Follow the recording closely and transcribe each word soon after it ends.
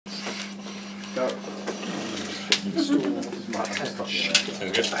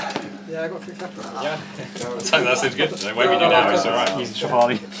good. Yeah, I got 3 left. Yeah. That seems good. The way we do now is alright. Easy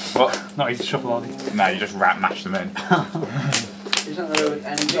shuffle. What? Not easy shuffle. No, you just rat mash them in. Isn't there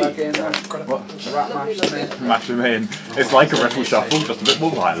any card game there? What? Rat mash them in. Mash them in. It's like a riffle shuffle, just a bit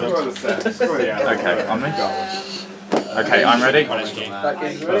more violent. Okay, on me. Okay, I'm ready. That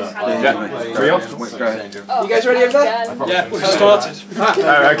game's ready? Yeah, 3 off. Let's go. You guys ready over there? Yeah, we've started.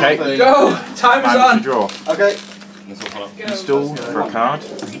 Oh, okay. Go! Time is on! Draw. Okay. Install for a card.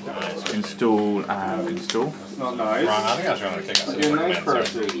 Install, install. Not nice. Right, I think I was trying to kick us. You're a nice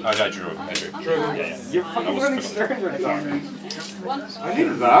person. Oh, I drew. I drew. Yeah. You're fucking running straight. 1. I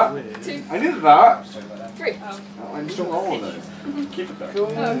needed that. 2. I needed that. 3. I'm still all of it. Keep it there.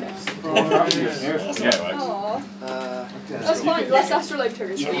 Okay. Yeah, it works. Aww. That's fine. Less astrolabe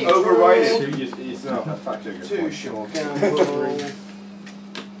triggers for you. Override it. It's not a fact checker. 2 Sean Gamble.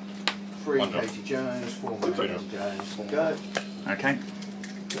 3 1 drop. Katie Jones. 4 2 Katie drop. Jones. Go. Okay.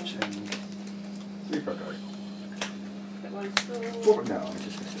 3 per card. 4. No.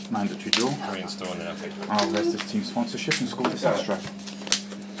 Mandatory draw. Reinstall and then I'll take it. Oh, there's this team sponsorship and score this extra.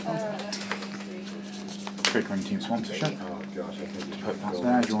 Triggering team sponsorship. Oh gosh, I think Put that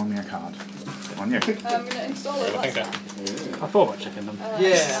there, draw me a card. On you. I'm going to install it. I think that. I thought about checking them.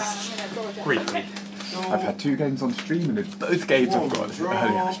 Briefly. I've had 2 games on stream and in both games I've got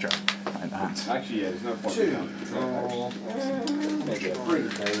early extra. Like that. Actually, yeah, there's no point. 2 draw. 3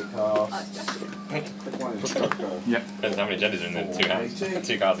 Katie cast. Yep. Depends how many genders are in the 2 hands.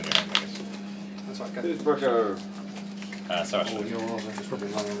 2 cards in your hand, I guess. That's what I got. This Burko. So actually.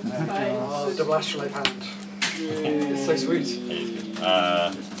 Double astrolabe hand. It's so sweet.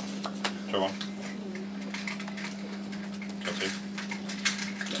 Draw 1. Draw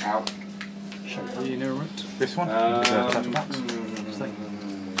 2. Out. You know what? This one?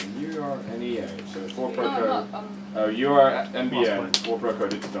 You are NEH, so 4 No, pro I'm code. not. Oh, you are NBN, 4 pro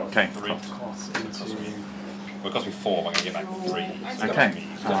code, it's done. Okay. 3. Well, it cost me 4, but I'm going to get back 3. Okay.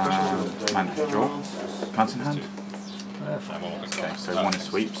 Mandatory draw. Cards in hand. Okay, so 1 is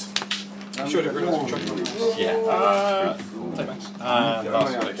sweeps. Should have realised Yeah.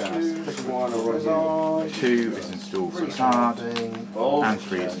 Pick 1 or what is 2 is installed for a card. And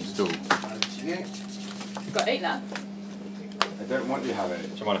 3 is installed. You've got 8 now. I don't want you to have it.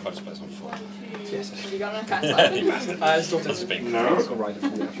 Do you mind if I just put this on 4? Yes. Have you got an account You side? bastard. That's just being No. I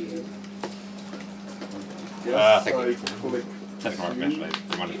think technical recommendation.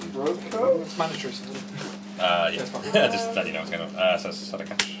 It's mandatory. Yeah. Just let you know what's going on. So it's set of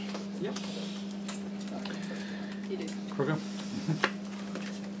cash. Yep. You do. Kroger.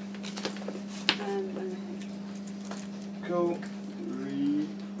 Cool.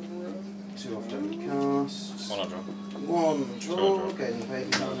 2 off double cast. 1 on draw. 1 draw. Getting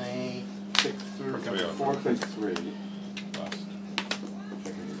baby money. Pick 4, pick 3. Last.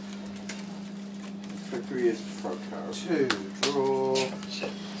 Pick 3 is pro code. 2 draw.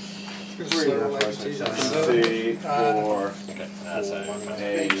 3 4 Okay. a So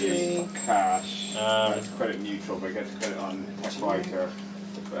cash. It's credit neutral, but I get to credit on Tech Whittaker.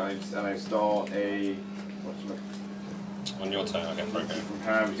 And I install a. on your turn, I'll get pro code. From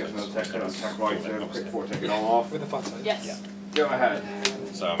hand, get another tech credit on Tech Whittaker. Pick 4, take it all off. With the fun side. Yes. Go ahead.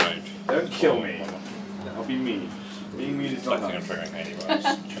 So I'm moved. Don't kill me. I'll be mean. Being mean is not Like I'm nice. triggering Hayley, but I'll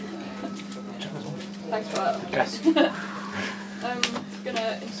just check. Thanks for that. Yes. I'm going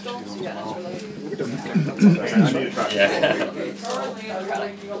to install so you get an astrolabe. I need a track. Yeah. Currently, I've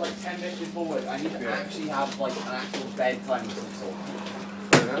got like 10 minutes forward. I need to actually have like an actual bedtime of some sort.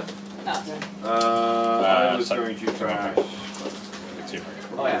 No. I was so- going to trash.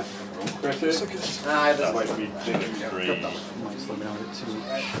 Oh yeah. Critic. Nah, it doesn't. Might be thinking. 3. Just let me know that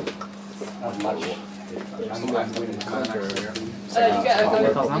You get a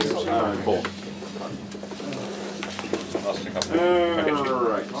go. 4. Last pick up.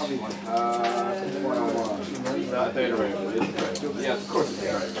 Right. 1-on-1. That data rate is yeah, of course it's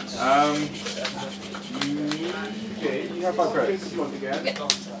data rate. Okay, you have 5 credits.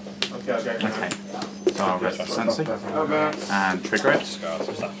 Okay. Okay. So I'll get Swansea Okay. and trigger it. Scars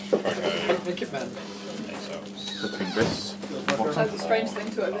and stuff. Pro code. Make it man. Putting this bottom. That's a strange thing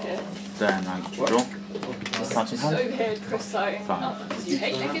to overhear. Then mandatory draw. Cards in So hand. overheard Chris saying, Fine. oh, because you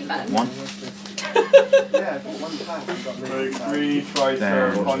hate naked men. 1. Break 3, try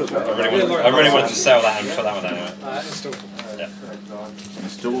There. to punch I really wanted to sell that and put that one down anyway. Install. Yeah.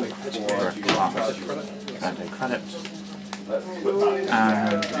 Install for a card. And a credit.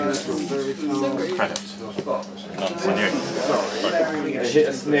 And install credit. None. On you. I hit a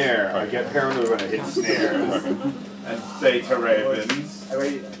snare. I get paranoid when I hit snare. And say to ravens. I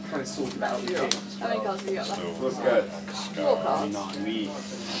kind trying to sort it out. How many cards have you got left? Looks good. 4 cards. Sweet. You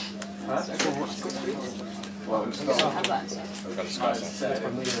don't have that instead. I've got a Swansea.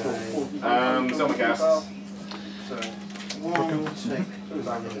 So my cast. One, take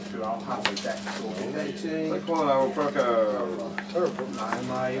Through our halfway deck. Like one, I will proco.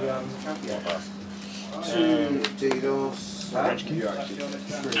 My champion. two DDoS, You actually.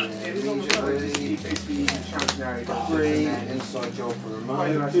 three inside job for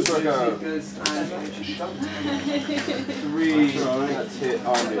remote, Two proco. Three. That's hit When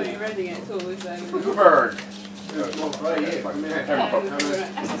Army. you're reading it, it's always Bird. the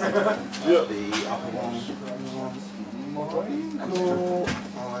upper one. Cool.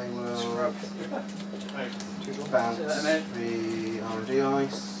 I will bounce the R&D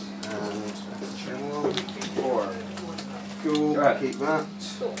ice and Four. cool, Go ahead. keep that.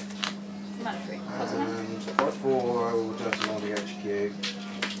 Cool. Mandatory. And 4 I will dirty on the HQ.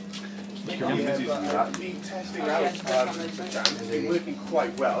 Been testing out the jams. It's been working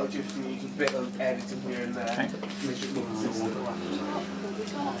quite well. Just needs a bit of editing here and there. Make it more consistent.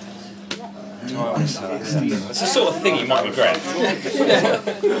 It's the sort of thing you might regret. I'm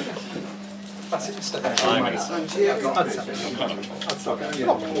going to say.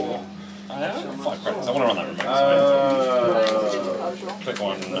 I have 5 credits. I want to run that remote. Click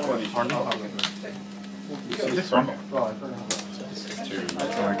one. This one. Two.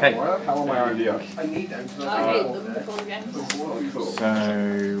 Okay. How am I already up? I need them. I hate them before the games.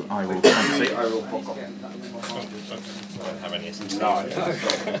 So I will fancy. I will pop up. I don't have any essence. No, I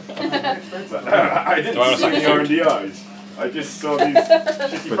didn't Do I want to see sack the R&D eyes. I just saw these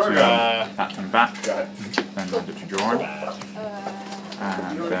shitty Put programs. that and back. Go ahead. Then mandatory drawing.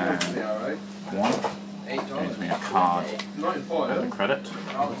 And then one. Gives me a card and a credit.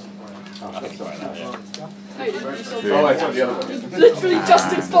 No, you didn't. You sold Oh, I that. took the other one. You literally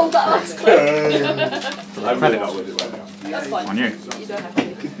just installed that last clip. I'm really not with it right now. That's fine. On you. You don't have to.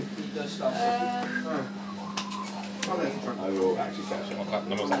 I will actually catch it. What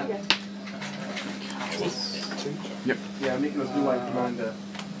number was that? Okay. Yep. Yeah, I'm making a blue line commander.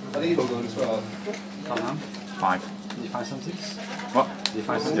 I think you'll go as well. 5. Did you find something? What? Did you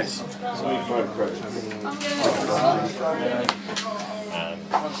find something? Yes. I'm going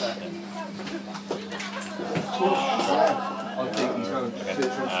I'll take these round.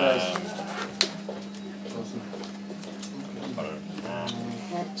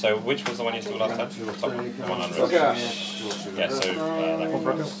 So which was the one you saw last time? Top 100. Okay. Yeah, so that one.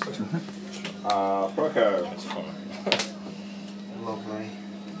 Proco. Lovely.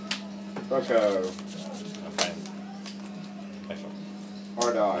 Proco. Okay.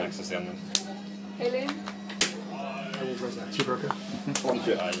 Hard eye. Next is the unknown. Hayley. Two broker. One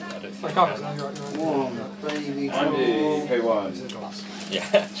chip. I don't think. I can't. No, you're right. One, baby Andy. K1.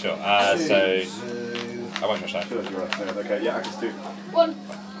 Yeah, sure. So I won't rush that. Sure, you're right. Okay, yeah, I can do. 1.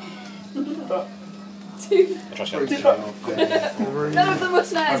 2. I'll trust you. None of them were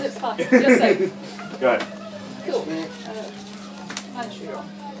snares, it's fine. You're safe. Go ahead. Cool. Mandatory draw.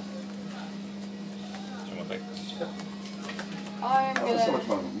 I'm That was so much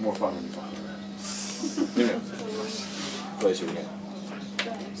gonna. fun. More fun than you talking about. Closer again.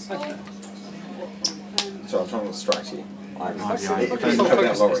 So I'm trying to distract you. I'm Yeah. coming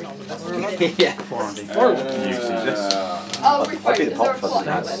out lorry. Yeah. 4 on D. Uh, You see this. Oh, I'd be rephrase. the Is there a top plot person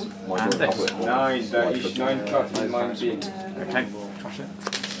now that's then? my And joint this. public. Nine, each 9 cards in mine being. Okay. Trash it.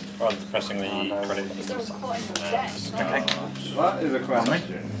 Rather than pressing the credit. Is there a plot in the deck? Okay. That is a On me.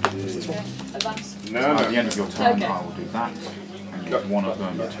 question. Advance. No, At the end of your turn, Okay. I will do that. And use one of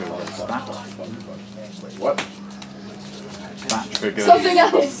them to erase that. What? That triggers. Something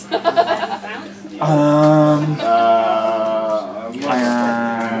else! I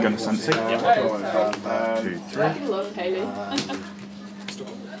am going to sense it. 2, 3. I love Hayley.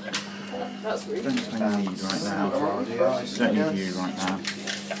 That's rude. Don't need right now. Don't need you right now.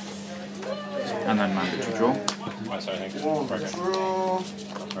 And then mandatory draw. Right, sorry, thank you. One, Okay. draw.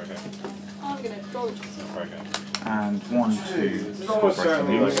 Okay. I'm gonna draw the Okay. And 1, 2, It's almost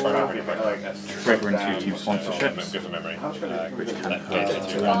certainly like separation a news. like Trigger into your team Good sponsorships. for memory. Which can That put clears it 2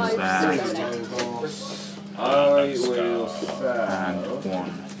 through. ones there. I will And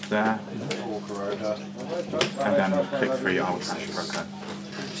 1 there. And then click 3, I will cash broker.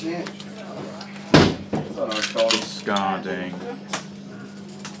 Discarding.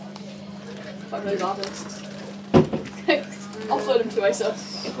 fuck those artists. Offload them to ASOS.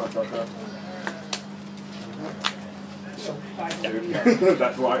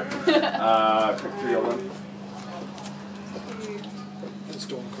 That's right. Click 3 on them.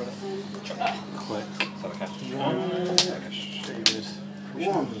 Storm credit. So the cash.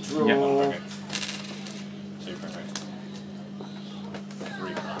 One draw. Yeah, okay. 2 for me.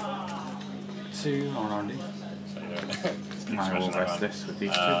 3 for me. 2 on R&D. So you don't. I will rest this with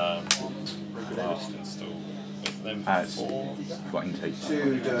these two. Last install with them It's 4. got intake.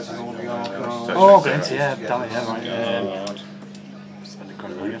 2 dirty laundry archives. Oh, good. Yeah, damn it, yeah, right. God. Spend a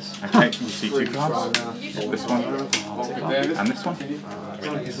credit, I guess. Okay, you see 2 cards. This one and this one. Click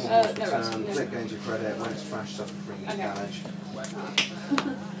gains your credit. When it's trash, suffer free damage.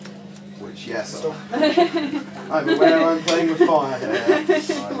 Which, yes, I'm aware I'm playing with fire here.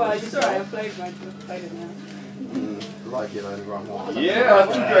 Well, it's alright, I've played mine, I've played it now. Like it only run one. Yeah,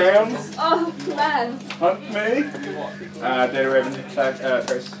 100 grams. Oh, man. Hunt me. Data Raven,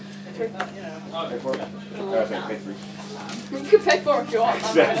 Chris. Pay for it. Pay 3. You can pay for it if you want, I'm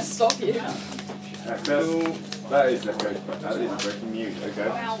not going to stop you. Access. That is breaking news. Okay.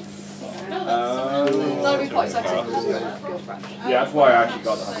 That'll be quite sexy. Yeah, that's why I actually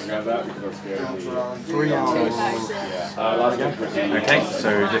got the 100 grams out because I was scared. 3 hours. Yeah. Last game. Okay, so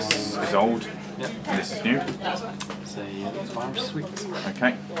this is old. And this is new. Say, fire sweet.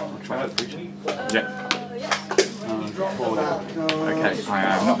 Okay. I'll try that preaching. Yeah. Okay. Okay, I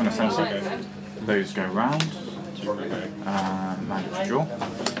am not going to censor. Those go round. Manage draw.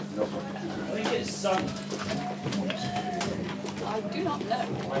 I do not know.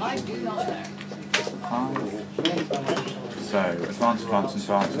 I do not know. 5. So, advance, and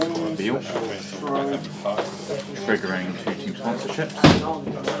advance for reveal. Triggering 2 team sponsorships,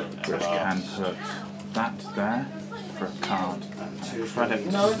 which can put that there for a card and credit,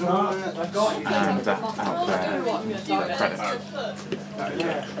 and that out there for credit.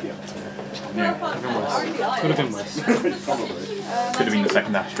 Yeah. Could have been worse. Could have been the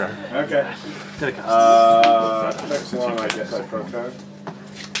second Astro. Okay. Did a cast. Next one, I guess I broke out.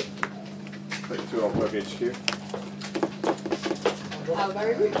 Take 2 off Plug HQ. Oh,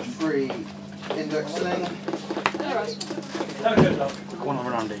 very rude. 3 indexing. 1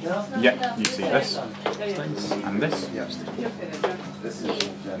 on R&D. Yeah, you see this, and this. This is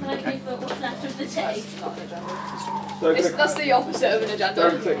What's left of the tea? That's the opposite of an agenda.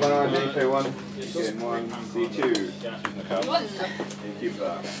 don't take 1 R&D, pay 1. Gain 1, D2. One. You keep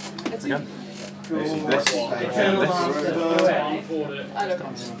that. It's Again. You see this, and this. I don't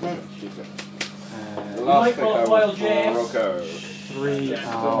know. The last pick I was for Rocco. 3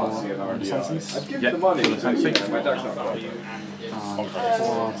 on senses. I'd give Yeah, the money, the sense. my deck's not quite. 4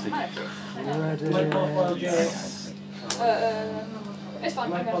 on It's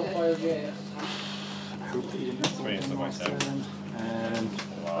fine. I can do it. Hope he didn't 3 is the way down. And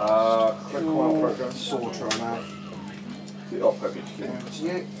Quick 1 program. Sorter I'm out. Oh, Plug HQ. Yeah.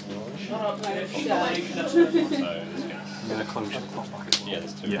 So this gets. I'm going to close the clock back. Yeah,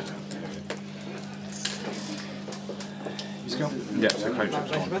 there's 2. Yeah. He's go. Yeah, so coach is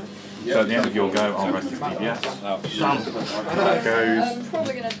gone. So at the end of your go, I'll rest this DBS. That goes. I'm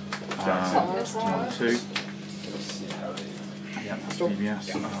probably going to stop this now. 1, 2. Yeah, that's DBS.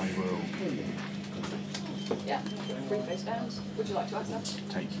 I will Yeah, 3 face downs. Would you like to ask that?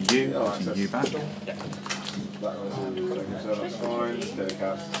 take you, putting you back. That was so that's fine. Steady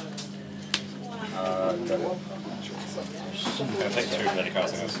cast. Got it. I'm going to take 2 ready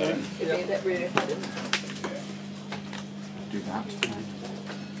casting instead. It'd be a bit rude if I didn't. Do that.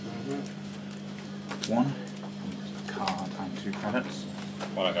 1 card and 2 credits.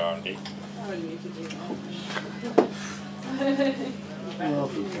 1 I go R&D. I really need to do that.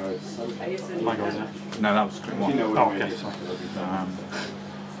 My goes in. No, that was quick 1. Oh, okay, sorry.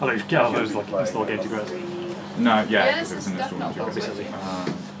 I thought it was like install game to go. No, yeah, Yeah, because it was in the storm. that's not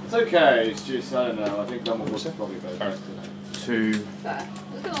It's okay, it's just, I don't know, I think Dumbledore was probably better. 2. Fair.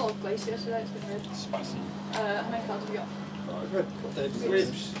 There's been a lot of place yesterday, it's been good. Spicy. How many cards have you got?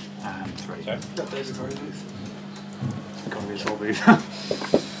 Ribs. And 3. So, Can't be so big.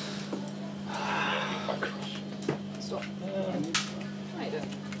 Stop. How you doing?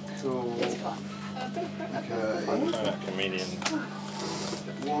 Cool. It's fine. Okay. comedian.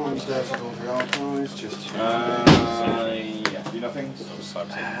 1 dirty laundry archives. Just 2. Yeah, do nothing.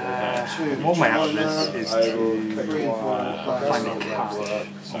 One way out of this is I will to pick 3 and 4 find a plans.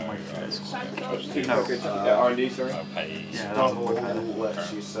 cash on my first. Yeah, R&D, sorry. I'll pay. Yeah, that's Double what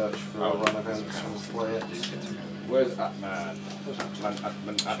lets you search for run events and play it. Where's Atman?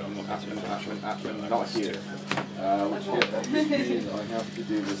 Atman, not here. Which means I have to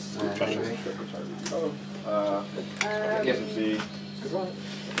do this. TSMC.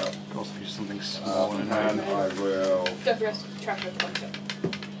 also use something small And and I will Don't forget to track the content.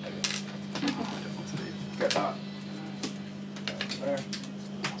 get that. There.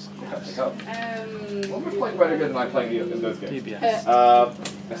 help. One was playing better good than I playing in those games. DBS.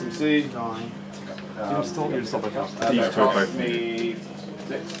 SMC. 9. You install both of them. These two are both me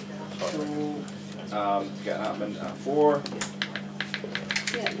 6. Get an admin at 4.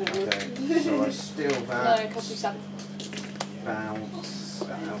 Yeah, no. Okay, so I steal No, that. it costs you 7. Bounce.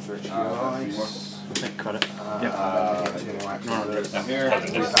 That Eldritch Three Ice. Take credit. Get 2 actions. Here.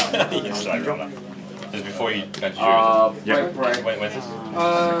 This is before you go to Break. When's this? I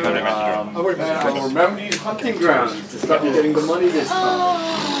will remember these hunting grounds to start getting the money this time.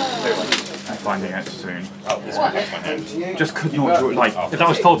 I'm finding it soon. Oh, this one makes my hand. Just could not draw, like, If that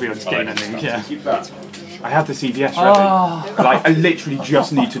was told me, I'd just get an ending, yeah. Keep that. I had the CVS ready. Like, I literally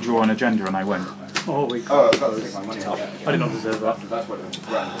just need to draw an agenda and I win. Oh, we Oh, I've got to take my money out. I did not deserve that. That's what it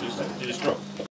was. You just drop.